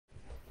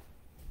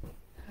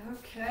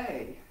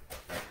Okay,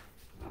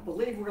 I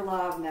believe we're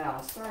live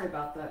now. Sorry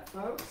about that,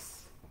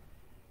 folks.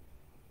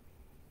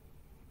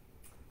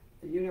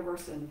 The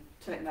universe and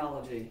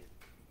technology.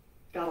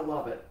 Gotta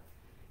love it.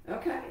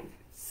 Okay,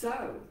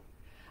 so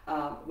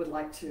would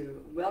like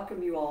to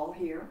welcome you all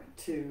here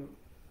to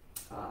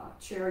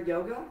Chair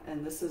Yoga,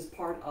 and this is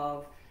part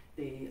of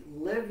the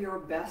Live Your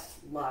Best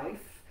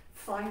Life,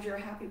 Find Your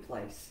Happy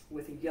Place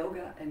with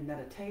yoga and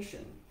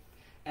meditation.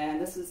 And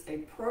this is a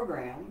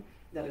program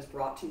that is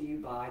brought to you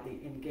by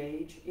the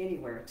Engage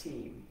Anywhere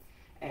team.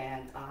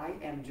 And I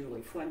am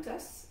Julie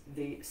Fuentes,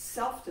 the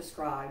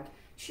self-described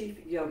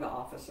Chief Yoga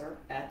Officer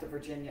at the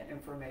Virginia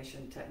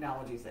Information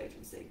Technologies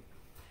Agency.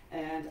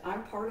 And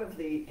I'm part of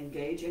the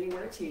Engage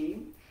Anywhere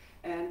team.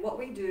 And what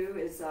we do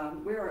is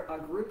we're a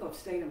group of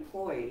state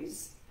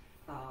employees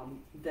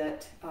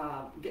that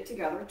get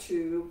together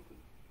to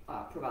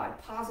provide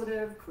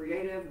positive,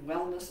 creative,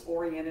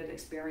 wellness-oriented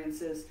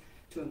experiences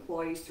to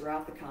employees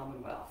throughout the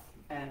Commonwealth.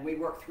 And we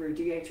work through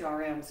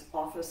DHRM's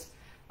Office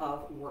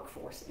of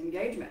Workforce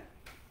Engagement.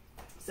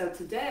 So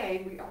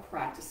today we are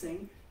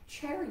practicing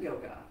chair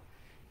yoga.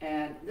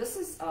 And this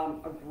is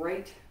a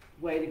great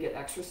way to get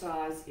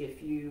exercise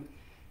if you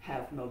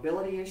have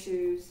mobility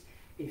issues,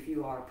 if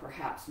you are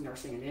perhaps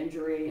nursing an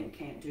injury and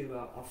can't do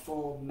a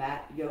full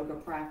mat yoga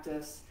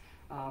practice.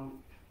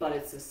 But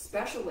it's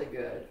especially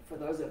good for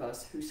those of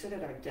us who sit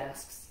at our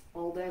desks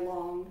all day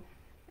long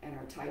and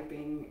are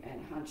typing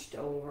and hunched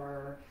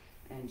over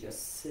and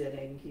just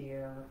sitting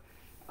here.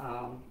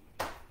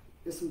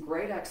 There's some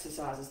great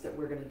exercises that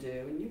we're going to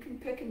do, and you can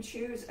pick and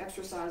choose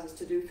exercises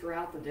to do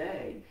throughout the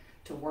day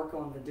to work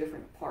on the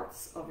different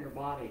parts of your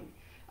body.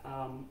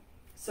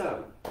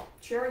 So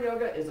chair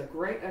yoga is a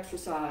great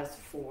exercise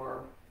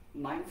for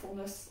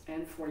mindfulness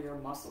and for your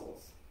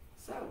muscles.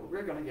 So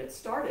we're going to get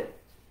started.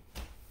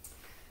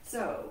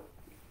 So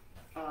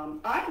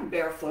I am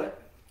barefoot.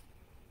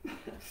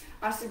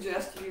 I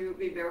suggest you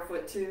be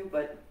barefoot too,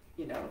 but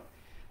you know,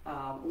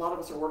 a lot of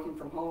us are working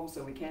from home,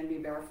 so we can be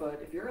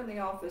barefoot. If you're in the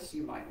office,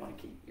 you might want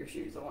to keep your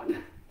shoes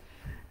on.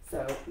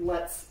 So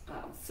let's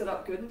sit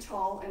up good and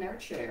tall in our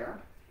chair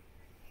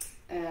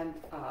and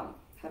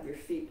have your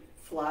feet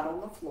flat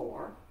on the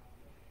floor.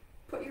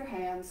 Put your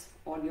hands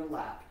on your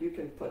lap. You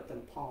can put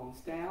them palms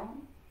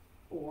down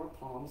or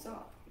palms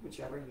up,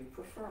 whichever you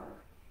prefer.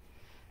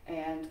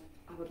 And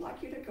I would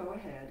like you to go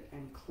ahead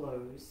and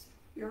close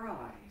your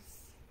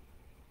eyes,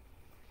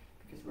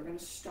 because we're going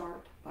to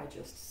start by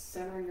just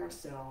centering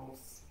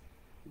ourselves,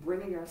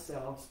 bringing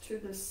ourselves to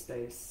this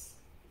space.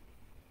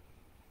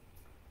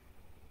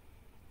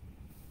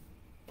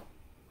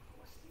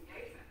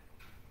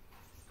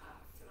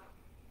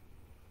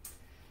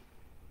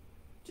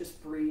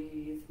 Just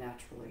breathe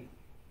naturally.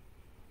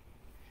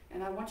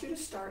 And I want you to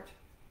start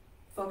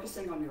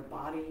focusing on your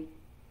body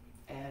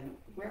and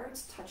where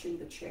it's touching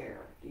the chair.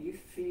 Do you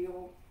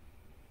feel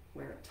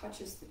where it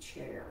touches the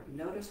chair?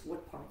 Notice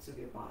what parts of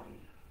your body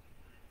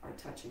are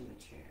touching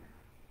the chair.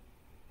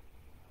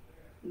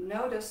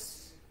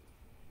 Notice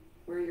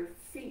where your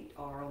feet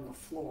are on the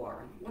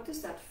floor. What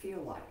does that feel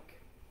like?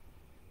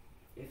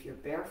 If you're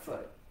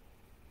barefoot,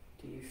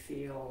 do you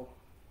feel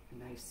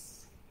a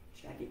nice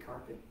shaggy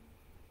carpet?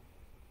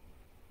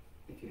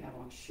 If you have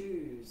on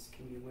shoes,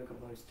 can you wiggle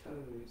those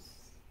toes?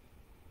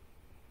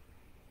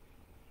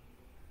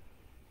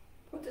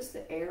 What does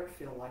the air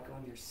feel like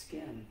on your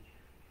skin?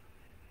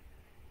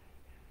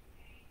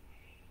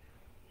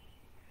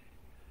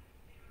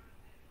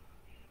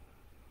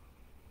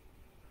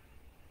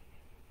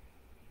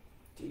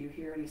 Do you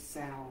hear any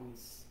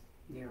sounds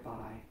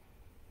nearby?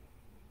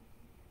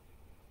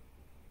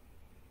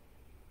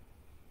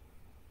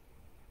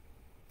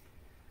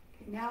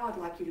 Okay, now I'd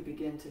like you to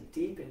begin to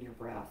deepen your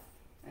breath.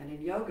 And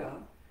in yoga,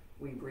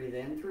 we breathe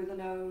in through the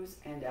nose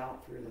and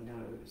out through the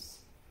nose.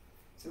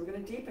 So we're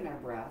going to deepen our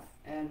breath,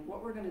 and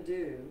what we're going to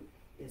do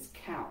is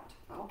count.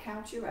 I'll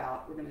count you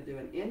out. We're going to do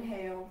an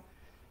inhale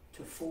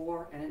to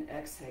 4 and an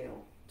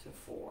exhale to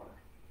 4.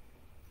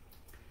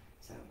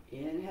 So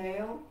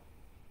inhale,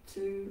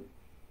 2,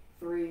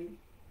 3,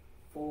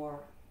 4.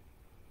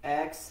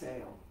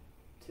 Exhale,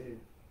 2,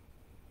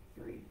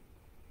 3,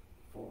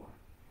 4.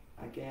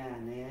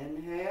 Again,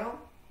 inhale,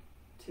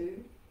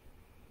 2,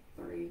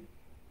 3,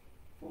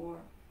 4.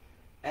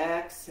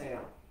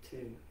 Exhale,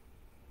 2,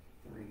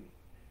 3,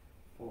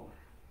 4.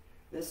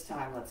 This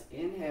time, let's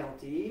inhale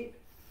deep.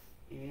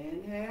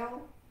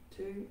 Inhale,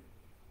 2,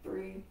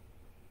 3,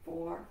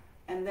 4.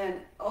 And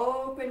then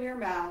open your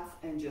mouth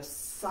and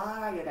just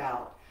sigh it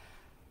out.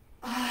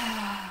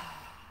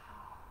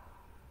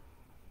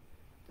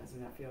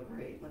 Doesn't that feel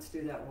great? Let's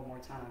do that one more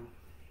time.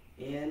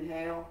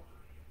 Inhale,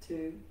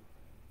 2,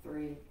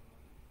 3,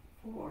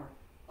 4.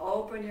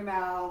 Open your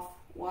mouth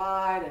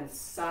wide and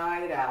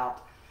sigh it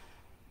out.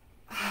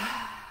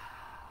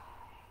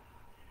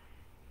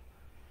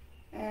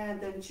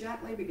 And then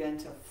gently begin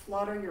to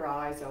flutter your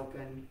eyes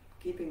open,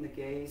 keeping the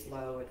gaze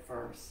low at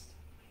first.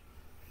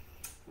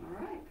 All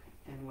right,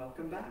 and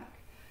welcome back.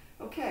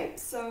 Okay,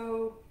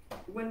 so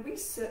when we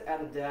sit at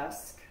a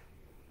desk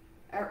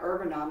Our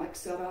ergonomic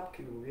setup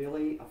can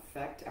really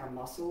affect our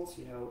muscles.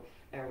 You know,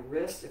 our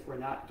wrist, if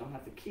don't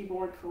have the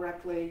keyboard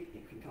correctly,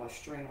 it can cause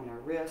strain on our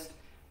wrist.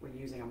 We're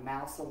using a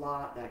mouse a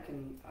lot, that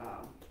can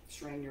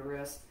strain your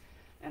wrist.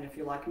 And if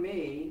you're like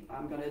me,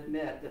 I'm going to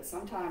admit that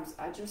sometimes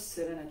I just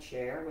sit in a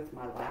chair with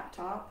my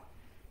laptop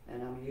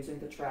and I'm using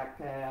the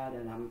trackpad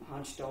and I'm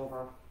hunched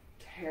over.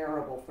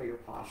 Terrible for your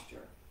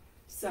posture.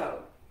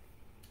 So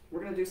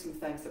we're going to do some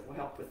things that will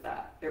help with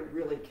that. It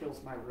really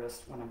kills my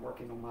wrist when I'm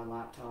working on my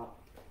laptop.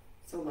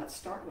 So let's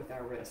start with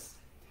our wrists.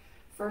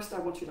 First, I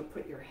want you to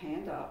put your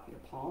hand up, your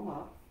palm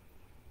up,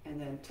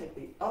 and then take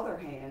the other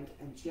hand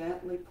and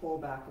gently pull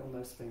back on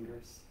those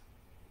fingers.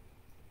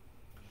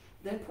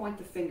 Then point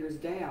the fingers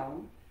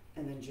down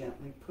and then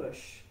gently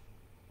push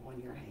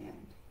on your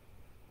hand.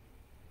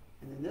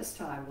 And then this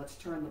time, let's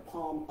turn the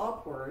palm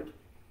upward,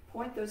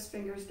 point those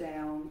fingers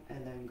down,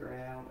 and then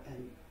grab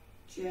and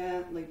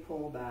gently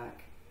pull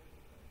back.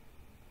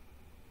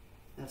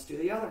 Let's do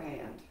the other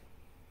hand.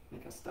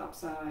 Make a stop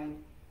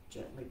sign,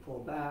 gently pull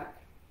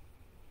back.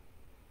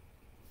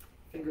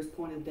 Fingers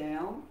pointed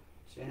down,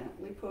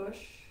 gently push.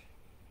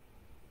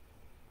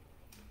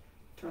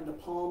 Turn the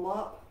palm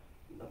up,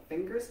 the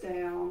fingers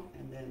down,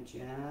 and then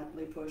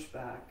gently push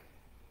back.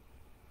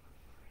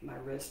 My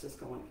wrist is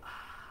going,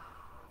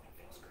 that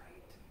feels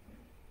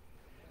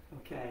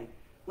great. Okay,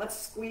 let's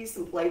squeeze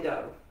some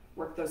Play-Doh.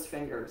 Work those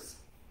fingers.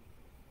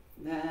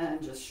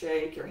 Then just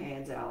shake your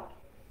hands out.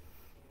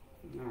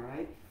 All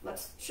right,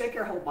 let's shake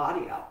our whole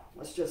body out.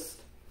 Let's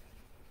just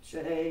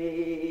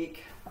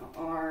shake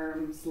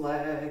arms,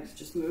 legs,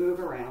 just move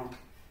around.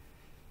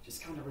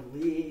 Just kind of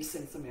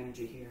releasing some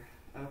energy here.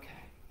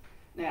 Okay.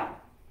 Now,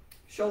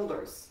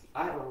 shoulders.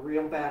 I have a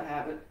real bad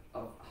habit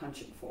of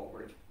hunching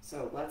forward.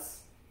 So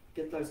let's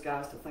get those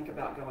guys to think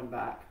about going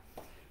back.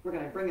 We're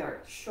going to bring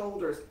our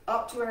shoulders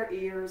up to our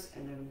ears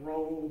and then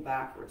roll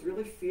backwards.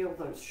 Really feel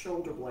those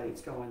shoulder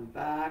blades going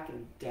back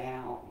and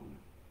down.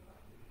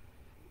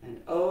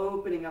 And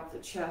opening up the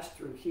chest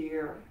through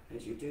here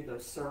as you do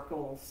those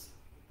circles.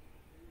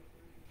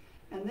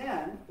 And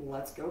then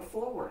let's go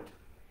forward.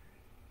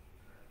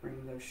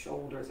 Bring those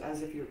shoulders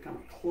as if you're kind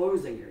of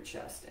closing your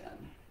chest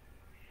in.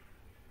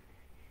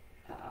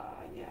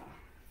 Yeah.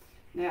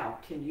 Now,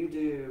 can you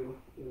do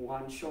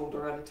one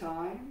shoulder at a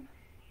time?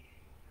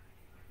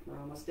 We're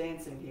almost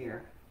dancing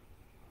here.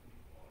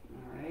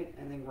 All right,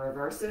 and then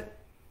reverse it.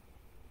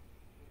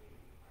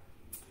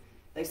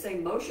 They say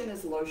motion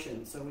is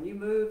lotion. So when you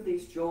move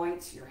these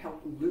joints, you're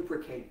helping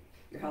lubricate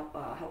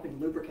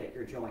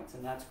your joints,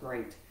 and that's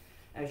great.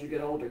 As you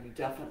get older, you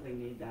definitely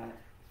need that.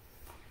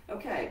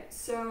 Okay,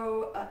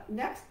 so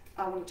next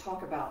I want to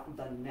talk about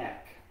the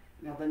neck.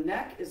 Now the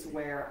neck is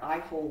where I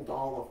hold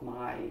all of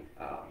my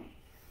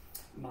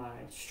my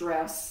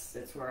stress.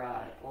 It's where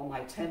all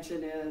my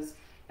tension is,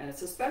 and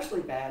it's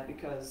especially bad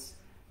because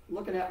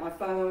looking at my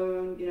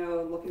phone,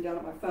 looking down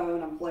at my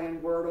phone, I'm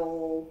playing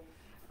Wordle,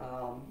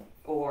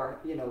 or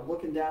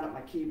looking down at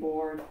my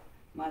keyboard,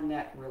 my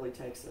neck really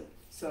takes it.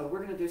 So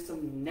we're going to do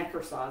some neck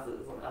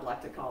exercises, I'd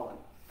like to call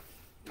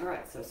it. All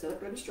right, so sit up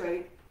good and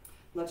straight.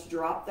 Let's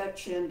drop that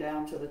chin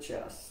down to the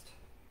chest.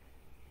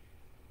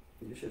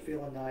 You should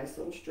feel a nice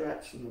little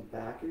stretch in the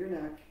back of your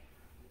neck.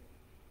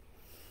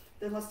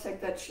 Then let's take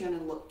that chin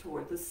and look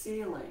toward the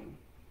ceiling.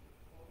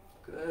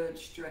 Good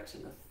stretch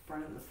in the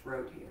front of the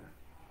throat here.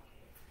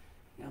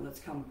 Now let's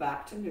come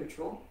back to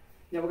neutral.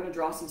 Now we're going to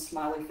draw some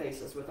smiley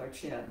faces with our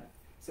chin.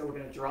 So we're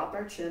going to drop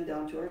our chin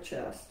down to our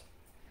chest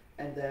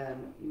and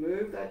then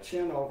move that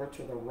chin over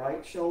to the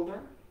right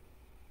shoulder.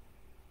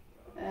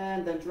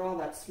 And then draw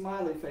that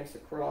smiley face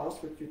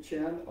across with your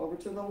chin over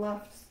to the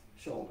left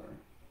shoulder.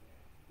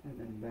 And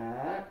then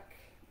back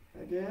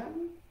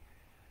again.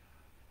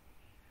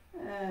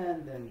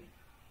 And then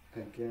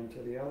again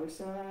to the other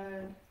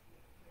side.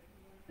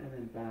 And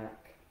then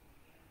back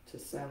to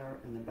center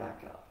and then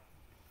back up.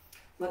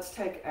 Let's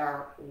take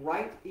our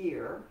right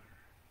ear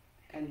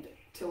and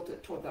tilt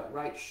it toward that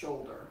right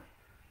shoulder.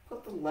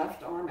 Put the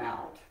left arm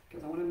out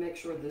because I want to make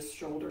sure this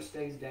shoulder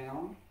stays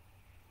down.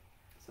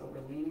 So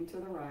we're leaning to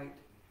the right.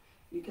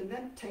 You can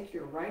then take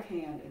your right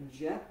hand and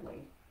gently,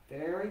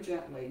 very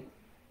gently,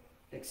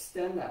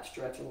 extend that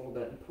stretch a little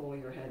bit and pull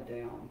your head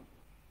down.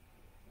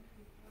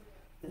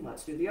 Then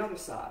let's do the other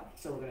side.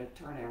 So we're going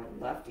to turn our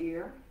left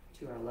ear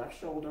to our left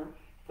shoulder.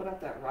 Put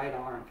up that right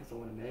arm because I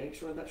want to make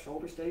sure that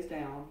shoulder stays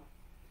down.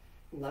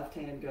 Left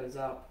hand goes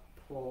up,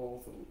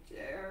 pulls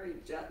very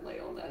gently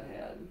on that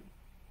head.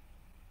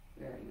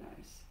 Very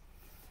nice.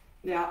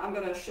 Now I'm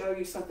going to show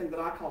you something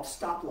that I call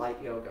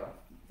stoplight yoga.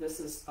 This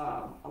is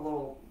a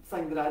little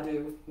thing that I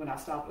do when I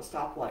stop at a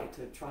stoplight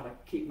to try to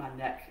keep my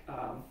neck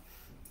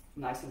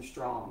nice and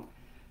strong.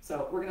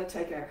 So we're going to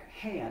take our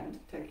hand,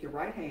 take your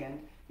right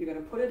hand, you're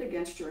going to put it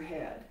against your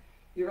head.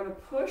 You're going to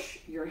push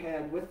your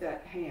head with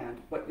that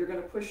hand, but you're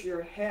going to push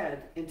your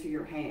head into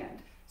your hand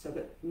so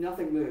that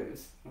nothing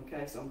moves.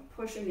 Okay, so I'm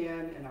pushing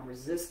in and I'm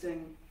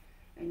resisting,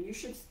 and you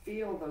should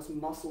feel those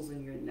muscles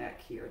in your neck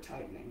here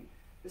tightening.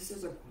 This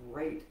is a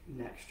great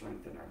neck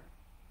strengthener.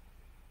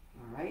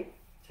 All right.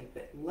 Take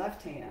the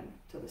left hand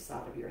to the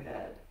side of your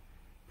head.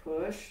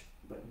 Push,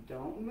 but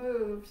don't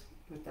move.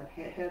 Put that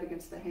head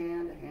against the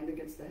hand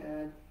against the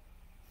head.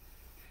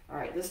 All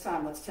right, this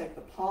time let's take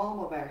the palm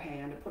of our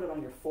hand and put it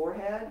on your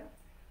forehead.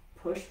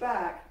 Push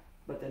back,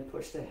 but then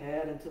push the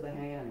head into the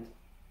hand.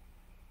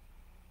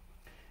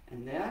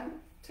 And then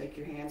take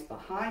your hands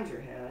behind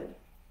your head.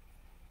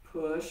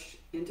 Push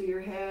into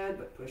your head,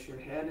 but push your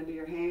head into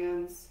your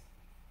hands.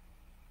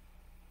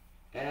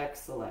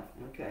 Excellent.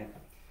 Okay,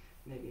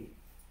 maybe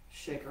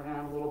shake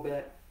around a little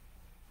bit.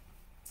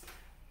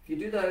 If you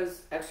do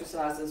those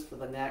exercises for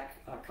the neck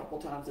a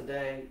couple times a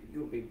day,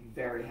 you'll be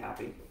very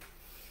happy.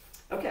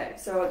 Okay,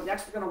 so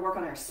next we're going to work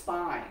on our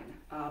spine.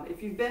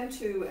 If you've been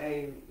to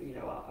a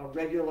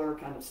regular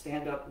kind of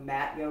stand-up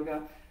mat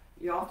yoga,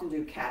 you often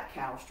do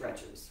cat-cow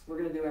stretches. We're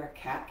going to do our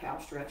cat-cow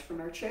stretch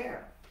from our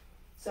chair.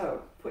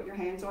 So put your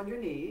hands on your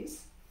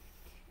knees,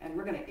 and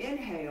we're going to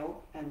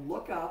inhale and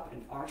look up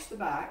and arch the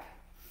back.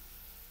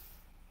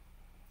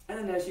 And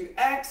then as you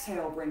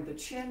exhale, bring the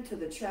chin to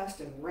the chest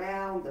and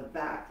round the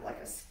back like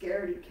a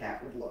scaredy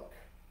cat would look.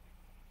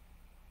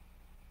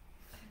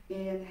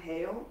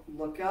 Inhale,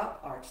 look up,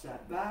 arch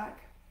that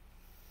back.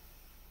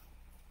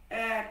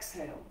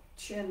 Exhale,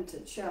 chin to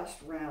chest,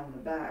 round the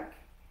back.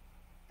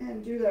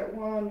 And do that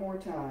one more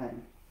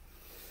time.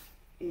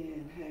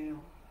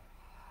 Inhale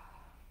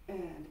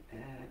and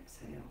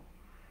exhale.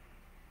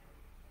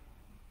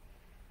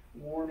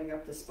 Warming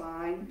up the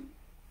spine.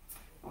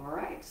 All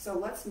right, so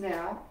let's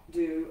now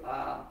do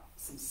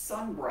some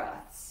sun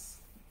breaths.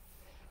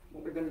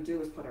 What we're going to do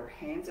is put our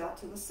hands out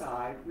to the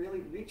side,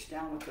 really reach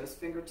down with those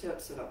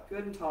fingertips, sit up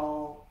good and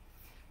tall.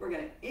 We're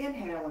going to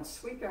inhale and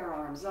sweep our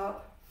arms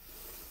up,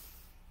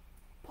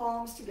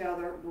 palms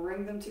together,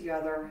 bring them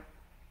together,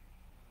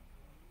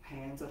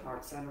 hands at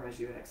heart center as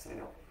you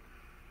exhale.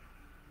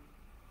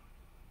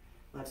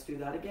 Let's do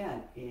that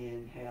again.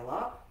 Inhale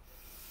up,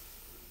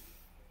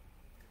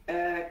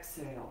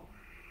 exhale.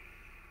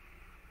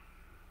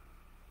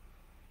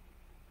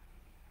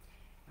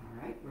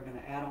 All right, we're going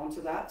to add on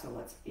to that, so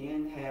let's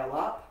inhale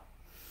up.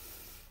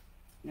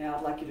 Now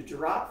I'd like you to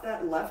drop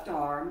that left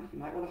arm. You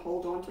might want to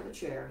hold on to the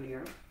chair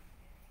here.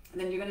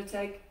 And then you're going to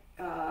take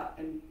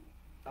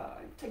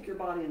your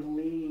body and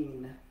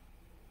lean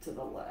to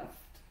the left.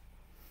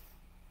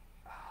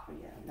 Oh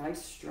yeah,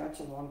 nice stretch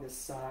along this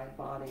side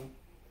body.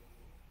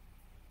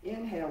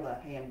 Inhale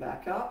that hand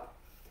back up.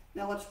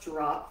 Now let's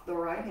drop the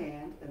right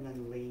hand and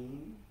then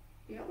lean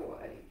the other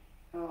way.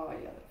 Oh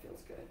yeah, that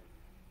feels good.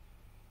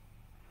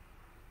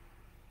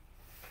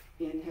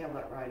 Inhale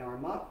that right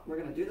arm up. We're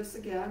going to do this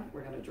again.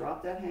 We're going to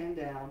drop that hand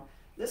down.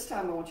 This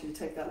time I want you to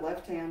take that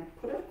left hand,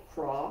 put it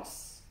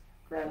across,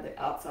 grab the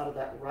outside of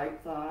that right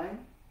thigh,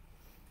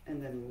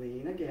 and then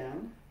lean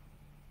again.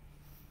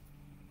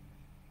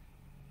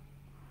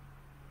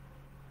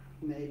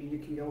 Maybe you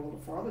can go a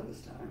little farther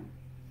this time.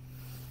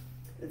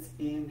 Let's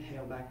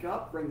inhale back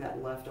up, bring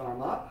that left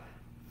arm up,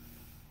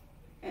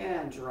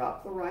 and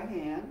drop the right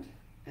hand,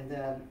 and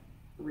then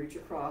reach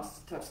across,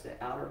 touch the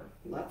outer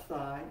left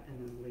thigh, and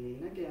then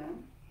lean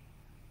again.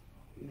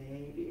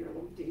 Maybe you're a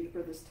little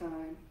deeper this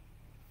time.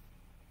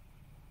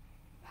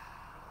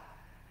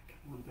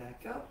 Come on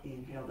back up.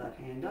 Inhale that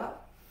hand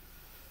up.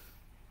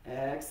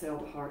 Exhale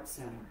to heart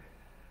center.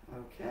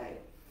 Okay.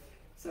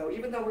 So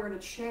even though we're in a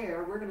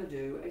chair, we're going to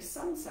do a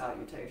sun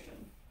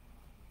salutation.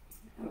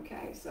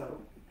 Okay, so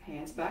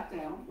hands back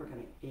down. We're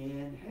going to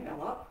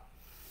inhale up.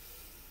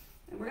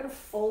 And we're going to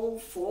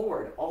fold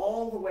forward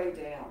all the way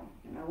down.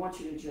 And I want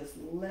you to just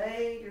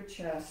lay your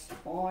chest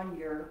on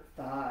your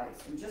thighs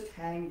and just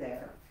hang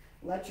there.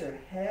 Let your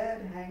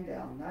head hang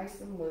down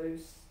nice and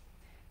loose.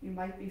 You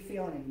might be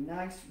feeling a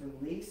nice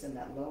release in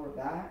that lower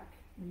back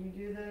when you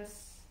do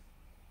this.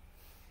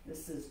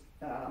 This is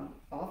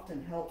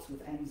often helps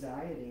with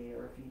anxiety,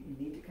 or if you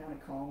need to kind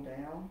of calm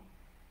down.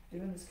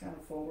 Doing this kind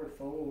of forward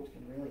fold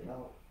can really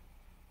help.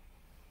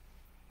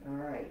 All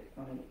right,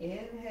 on an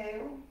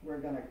inhale, we're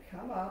going to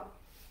come up.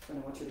 And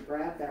I want you to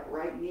grab that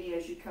right knee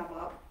as you come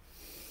up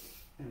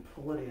and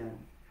pull it in.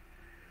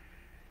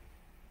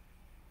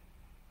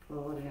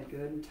 Pull it in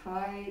good and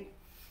tight.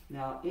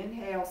 Now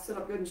inhale, sit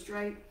up good and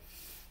straight.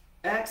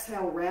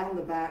 Exhale, round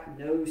the back,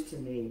 nose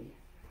to knee.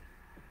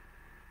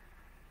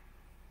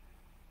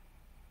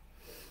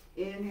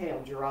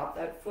 Inhale, drop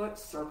that foot,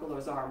 circle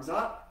those arms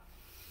up.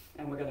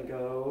 And we're going to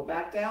go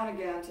back down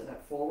again to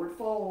that forward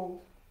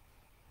fold.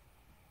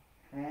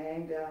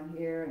 Hang down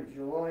here,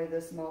 enjoy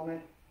this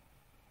moment.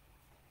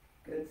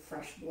 Good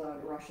fresh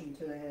blood rushing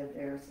to the head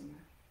there.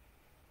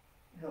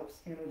 Helps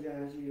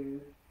energize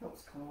you,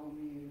 helps calm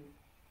you.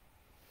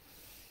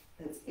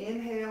 Let's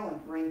inhale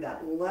and bring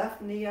that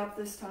left knee up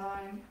this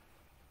time.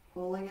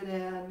 Pulling it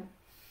in.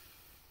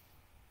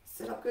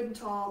 Sit up good and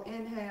tall.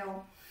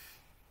 Inhale.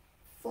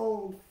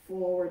 Fold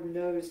forward,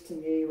 nose to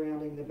knee,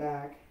 rounding the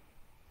back.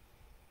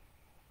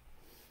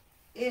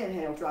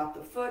 Inhale, drop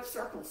the foot,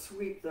 circle,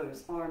 sweep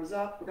those arms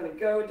up. We're going to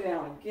go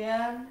down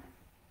again.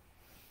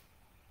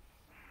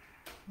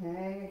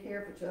 Hang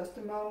here for just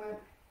a moment.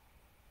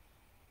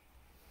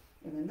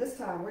 And then this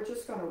time we're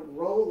just going to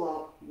roll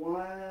up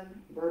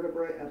one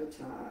vertebrae at a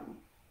time.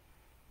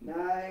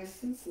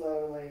 Nice and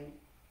slowly.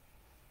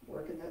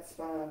 Working that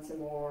spine some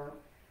more.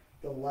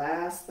 The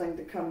last thing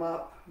to come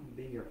up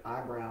will be your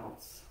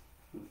eyebrows.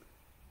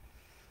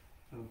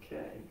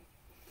 Okay.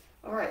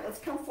 All right, let's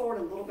come forward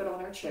a little bit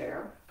on our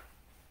chair.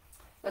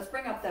 Let's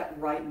bring up that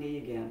right knee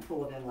again.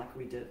 Pull it in like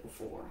we did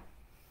before.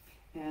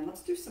 And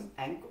let's do some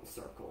ankle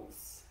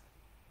circles.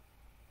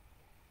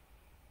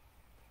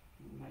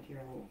 You might hear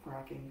a little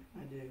cracking.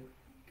 I do.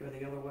 Go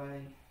the other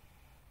way.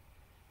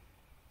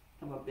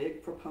 I'm a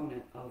big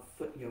proponent of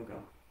foot yoga.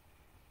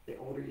 The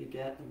older you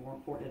get, the more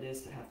important it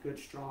is to have good,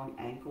 strong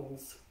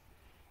ankles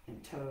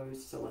and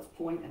toes. So let's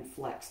point and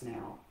flex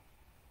now.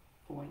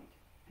 Point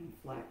and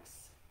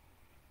flex.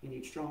 You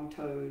need strong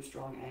toes,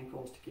 strong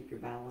ankles to keep your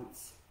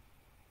balance.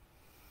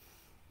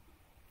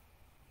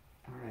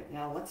 All right,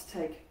 now let's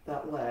take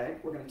that leg.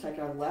 We're going to take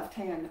our left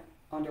hand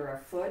under our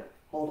foot,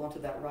 hold onto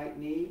that right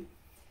knee,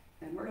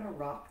 and we're going to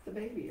rock the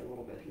baby a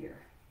little bit here.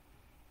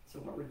 So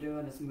what we're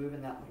doing is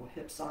moving that little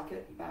hip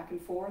socket back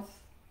and forth.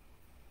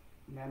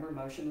 Remember,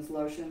 motion is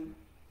lotion,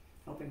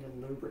 helping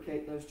to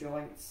lubricate those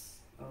joints,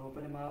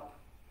 open them up.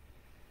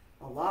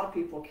 A lot of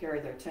people carry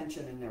their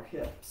tension in their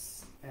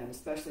hips, and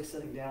especially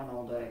sitting down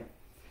all day.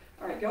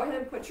 All right, go ahead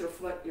and put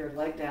your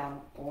leg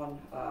down on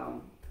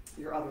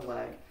your other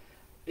leg.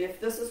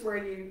 If this is where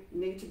you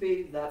need to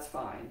be, that's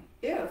fine.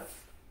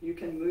 If you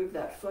can move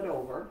that foot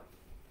over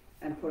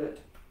and put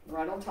it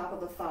right on top of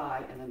the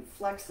thigh and then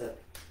flex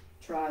it,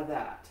 try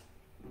that,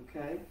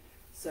 okay?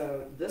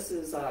 So this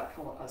is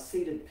called a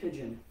seated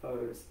pigeon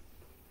pose.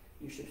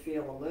 You should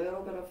feel a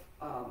little bit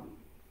of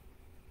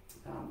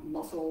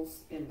muscles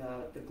in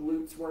the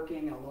glutes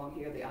working along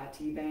here, the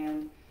IT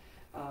band.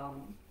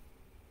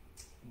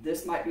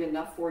 This might be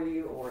enough for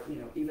you, or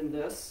even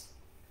this.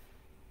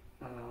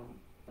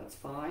 That's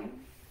fine.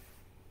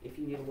 If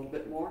you need a little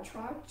bit more,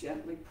 try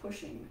gently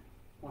pushing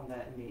on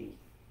that knee.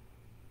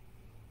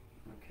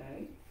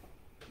 Okay.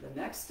 The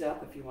next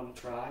step, if you want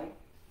to try,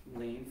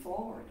 lean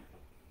forward.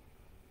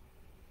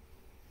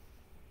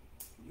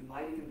 You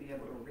might even be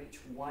able to reach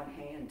one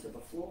hand to the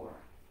floor.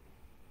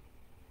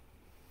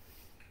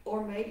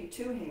 Or maybe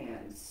two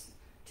hands.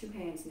 Two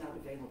hands not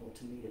available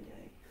to me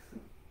today.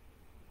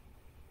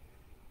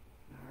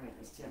 All right,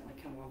 let's gently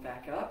come on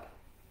back up.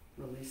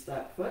 Release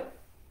that foot.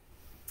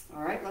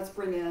 All right, let's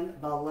bring in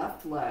the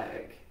left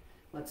leg.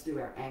 Let's do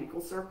our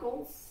ankle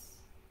circles.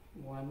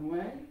 One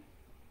way.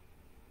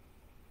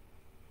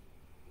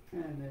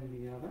 And then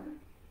the other.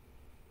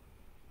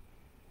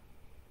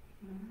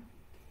 All right.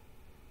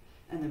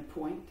 And then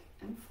point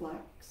and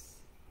flex.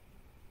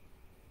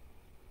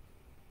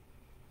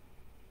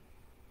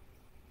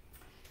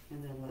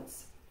 And then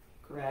let's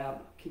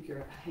keep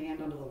your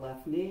hand under the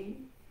left knee,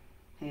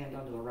 hand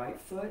under the right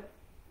foot,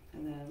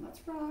 and then let's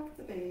rock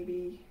the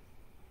baby.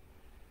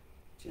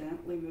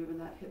 Gently moving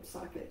that hip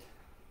socket.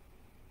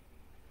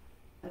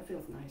 That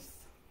feels nice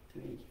to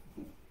me.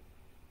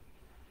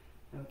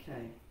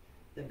 Okay,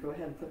 then go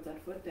ahead and put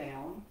that foot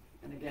down.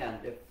 And again,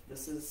 if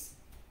this is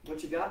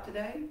what you got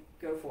today,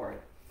 go for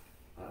it.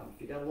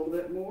 If you got a little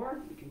bit more,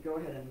 you can go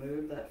ahead and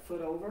move that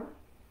foot over,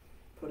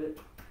 put it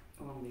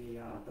on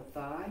the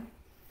thigh,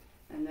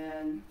 and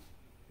then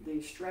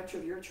the stretch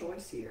of your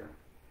choice here.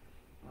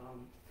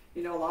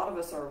 A lot of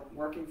us are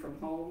working from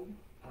home.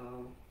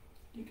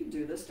 You can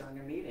do this during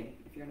a meeting.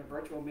 If you're in a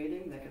virtual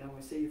meeting, they can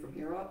only see you from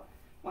here up.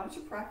 Why don't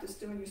you practice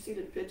doing your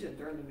seated pigeon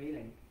during the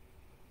meeting?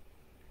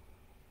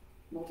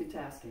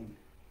 Multitasking,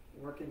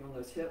 working on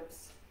those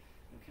hips.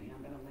 Okay,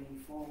 I'm going to lean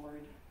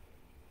forward.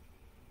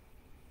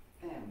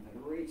 And I'm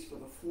going to reach for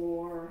the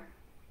floor.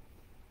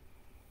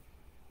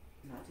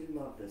 And I do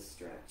love this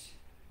stretch.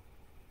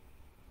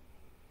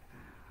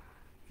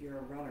 If you're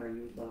a runner,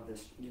 you love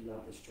this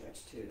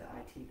stretch too.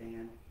 The IT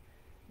band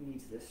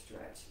needs this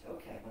stretch.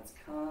 Okay, let's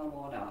come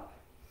on up.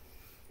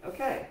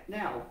 Okay,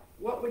 now,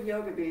 what would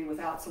yoga be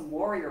without some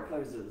warrior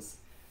poses?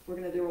 We're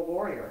going to do a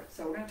warrior.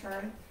 So we're going to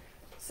turn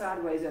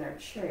sideways in our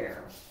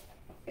chair.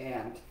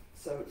 And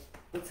so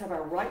let's have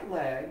our right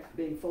leg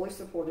being fully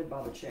supported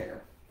by the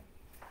chair.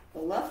 The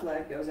left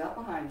leg goes out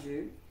behind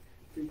you.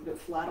 You put it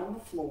flat on the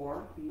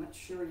floor. I'm not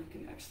sure you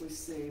can actually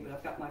see, but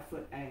I've got my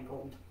foot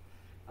angled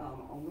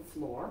on the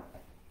floor.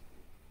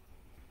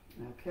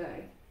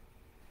 Okay.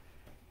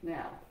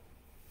 Now,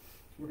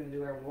 we're going to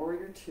do our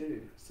warrior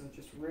two. So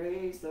just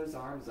raise those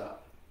arms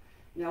up.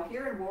 Now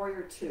here in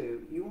warrior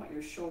two, you want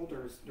your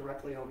shoulders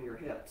directly over your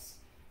hips.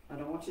 I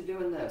don't want you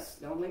doing this.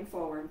 Don't lean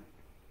forward.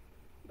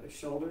 Those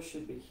shoulders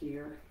should be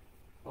here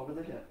over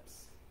the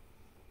hips.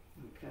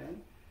 Okay.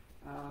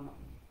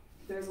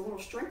 There's a little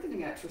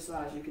strengthening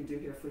exercise you can do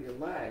here for your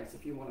legs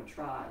if you want to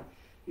try.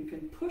 You can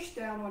push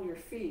down on your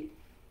feet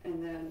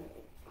and then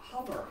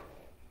hover.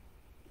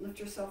 Lift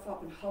yourself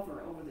up and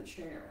hover over the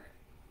chair.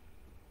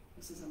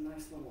 This is a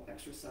nice little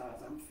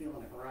exercise. I'm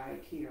feeling it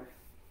right here.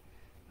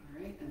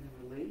 All right, and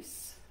then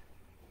release.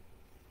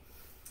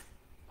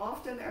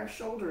 Often our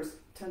shoulders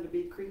tend to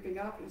be creeping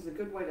up. It's a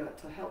good way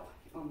to help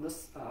on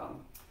this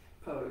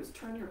pose.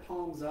 Turn your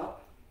palms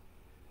up.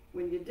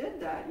 When you did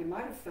that, you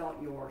might have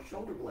felt your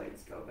shoulder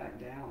blades go back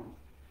down.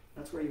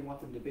 That's where you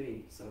want them to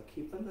be. So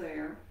keep them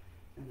there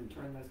and then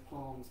turn those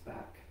palms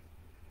back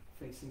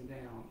facing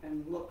down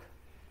and look,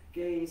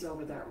 gaze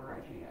over that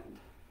right hand.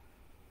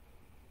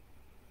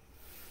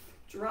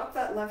 Drop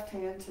that left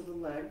hand to the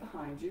leg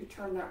behind you.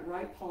 Turn that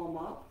right palm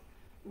up.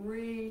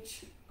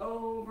 Reach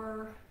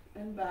over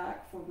and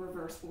back for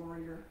reverse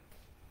warrior.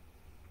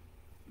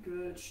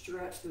 Good.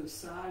 Stretch the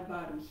side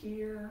body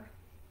here.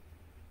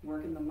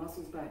 Working the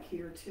muscles back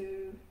here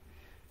too.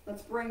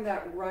 Let's bring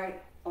that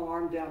right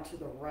arm down to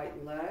the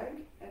right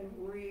leg and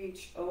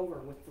reach over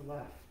with the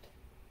left.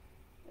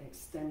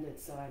 Extended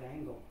side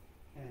angle.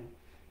 And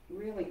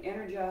really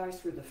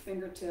energize through the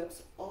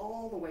fingertips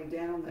all the way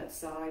down that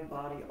side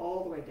body,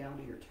 all the way down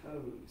to your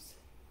toes.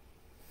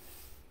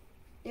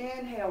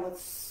 Inhale,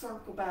 let's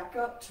circle back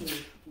up to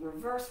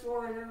reverse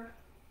warrior.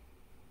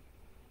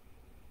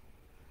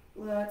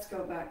 Let's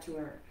go back to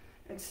our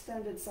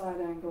extended side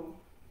angle.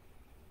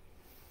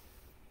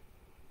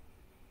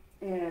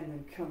 And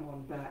then come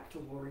on back to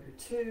warrior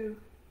two.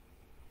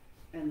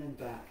 And then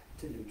back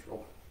to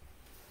neutral.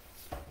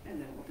 And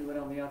then we'll do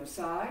it on the other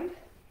side.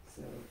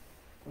 So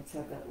let's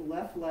have that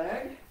left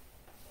leg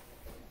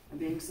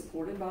being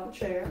supported by the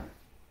chair.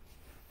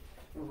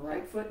 The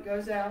right foot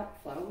goes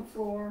out, flat on the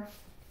floor.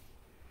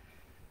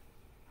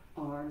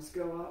 Arms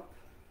go up.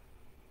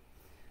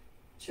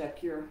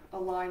 Check your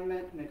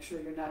alignment. Make sure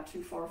you're not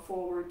too far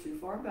forward, too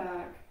far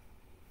back.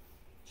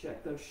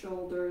 Check those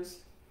shoulders.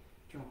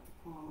 Drop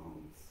the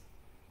palms.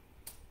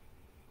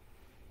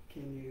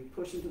 Can you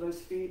push into those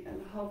feet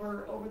and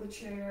hover over the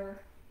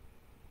chair?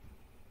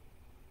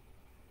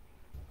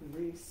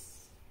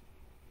 Release.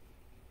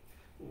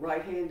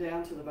 Right hand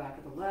down to the back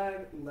of the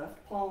leg.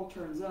 Left palm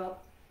turns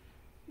up.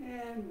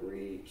 And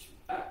reach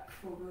back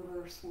for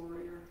reverse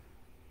warrior.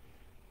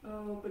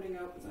 Opening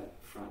up that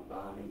front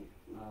body.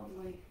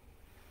 Lovely.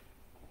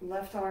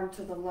 Left arm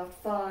to the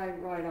left thigh.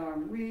 Right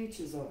arm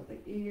reaches over the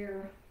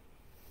ear.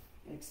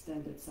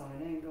 Extended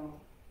side angle.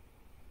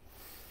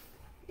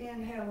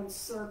 Inhale and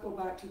circle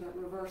back to that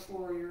reverse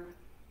warrior.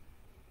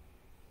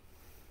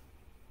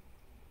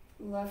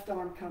 Left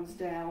arm comes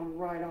down,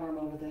 right arm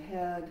over the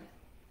head.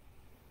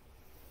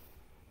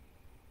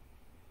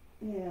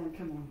 And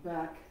come on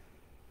back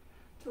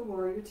to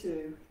warrior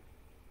two.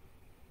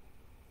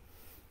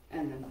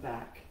 And then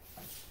back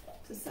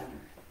to center.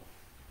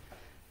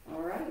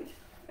 All right.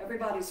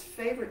 Everybody's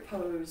favorite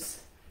pose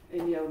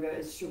in yoga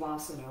is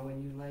Shavasana,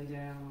 when you lay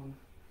down.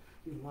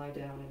 You lie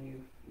down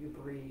and you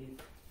breathe.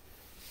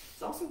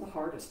 It's also the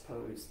hardest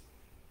pose,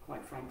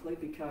 quite frankly,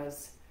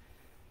 because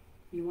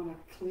you want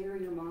to clear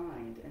your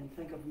mind and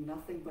think of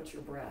nothing but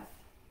your breath.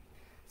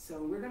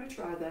 So we're going to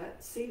try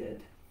that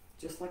seated,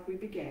 just like we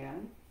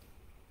began.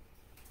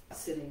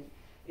 Sitting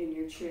in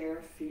your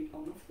chair, feet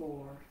on the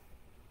floor,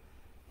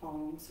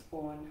 palms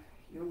on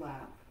your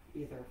lap,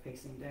 either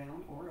facing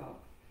down or up.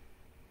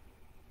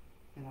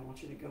 And I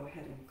want you to go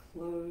ahead and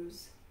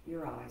close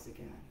your eyes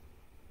again.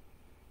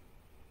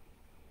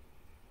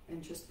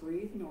 And just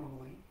breathe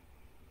normally.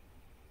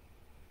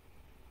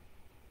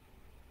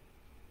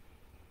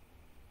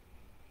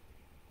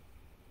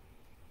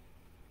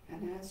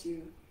 And as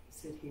you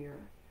sit here,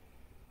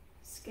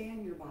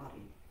 scan your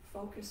body.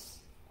 Focus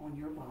on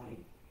your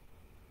body.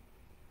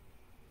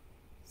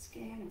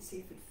 Scan and see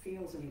if it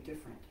feels any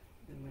different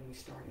than when we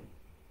started.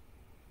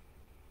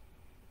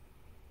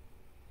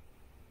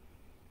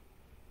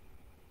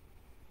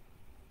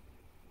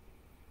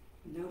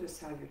 Notice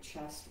how your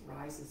chest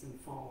rises and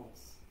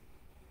falls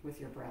with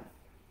your breath.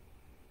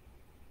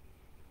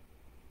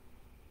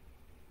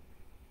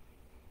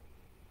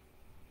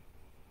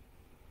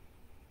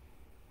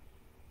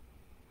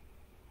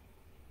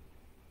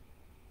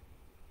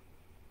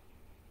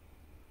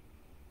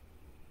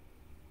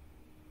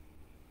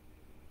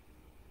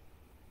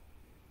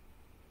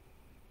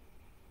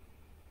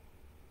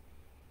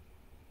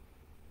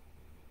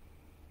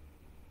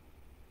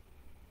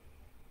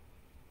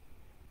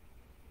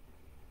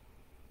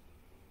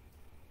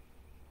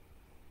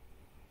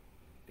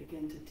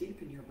 Begin to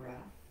deepen your breath.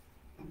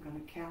 I'm going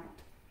to count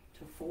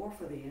to 4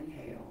 for the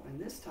inhale, and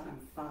this time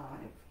 5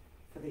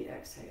 for the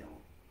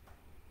exhale.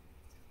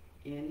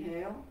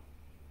 Inhale,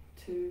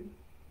 2,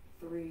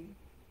 3,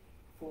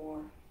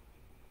 4.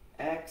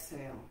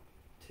 Exhale,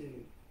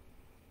 2,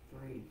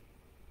 3,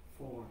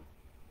 4,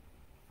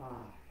 5.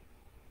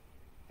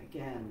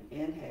 Again,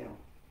 inhale,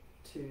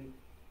 2,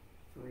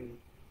 3,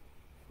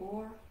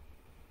 4.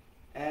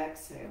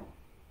 Exhale,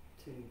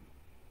 2,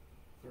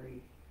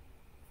 3,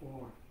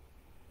 4,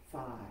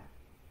 5.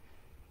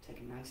 Take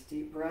a nice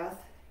deep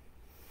breath.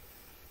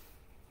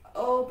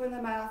 Open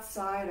the mouth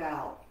side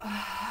out.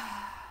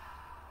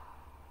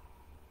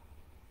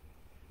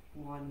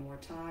 One more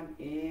time.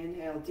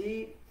 Inhale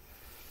deep.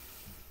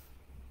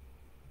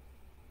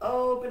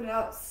 Open it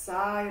up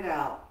side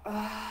out.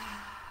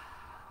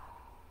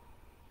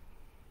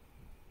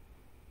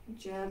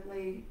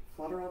 Gently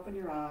flutter open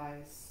your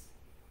eyes,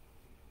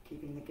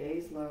 keeping the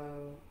gaze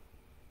low.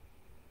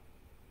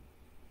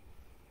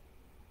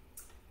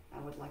 I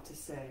would like to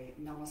say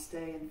namaste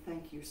and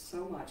thank you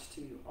so much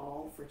to you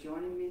all for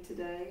joining me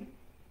today.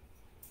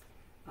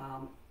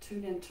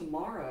 Tune in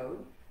tomorrow.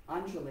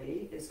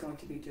 Anjali is going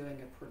to be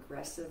doing a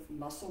progressive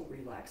muscle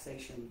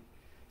relaxation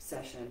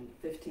session,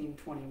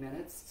 15-20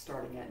 minutes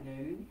starting at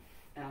noon.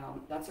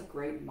 That's a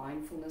great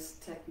mindfulness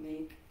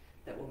technique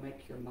that will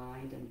make your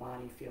mind and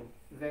body feel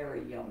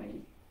very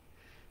yummy.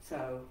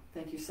 So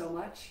thank you so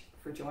much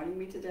for joining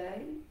me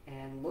today,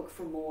 and look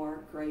for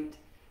more great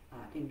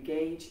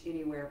Engage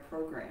Anywhere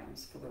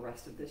programs for the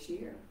rest of this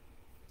year.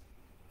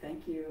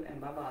 Thank you, and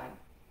bye-bye.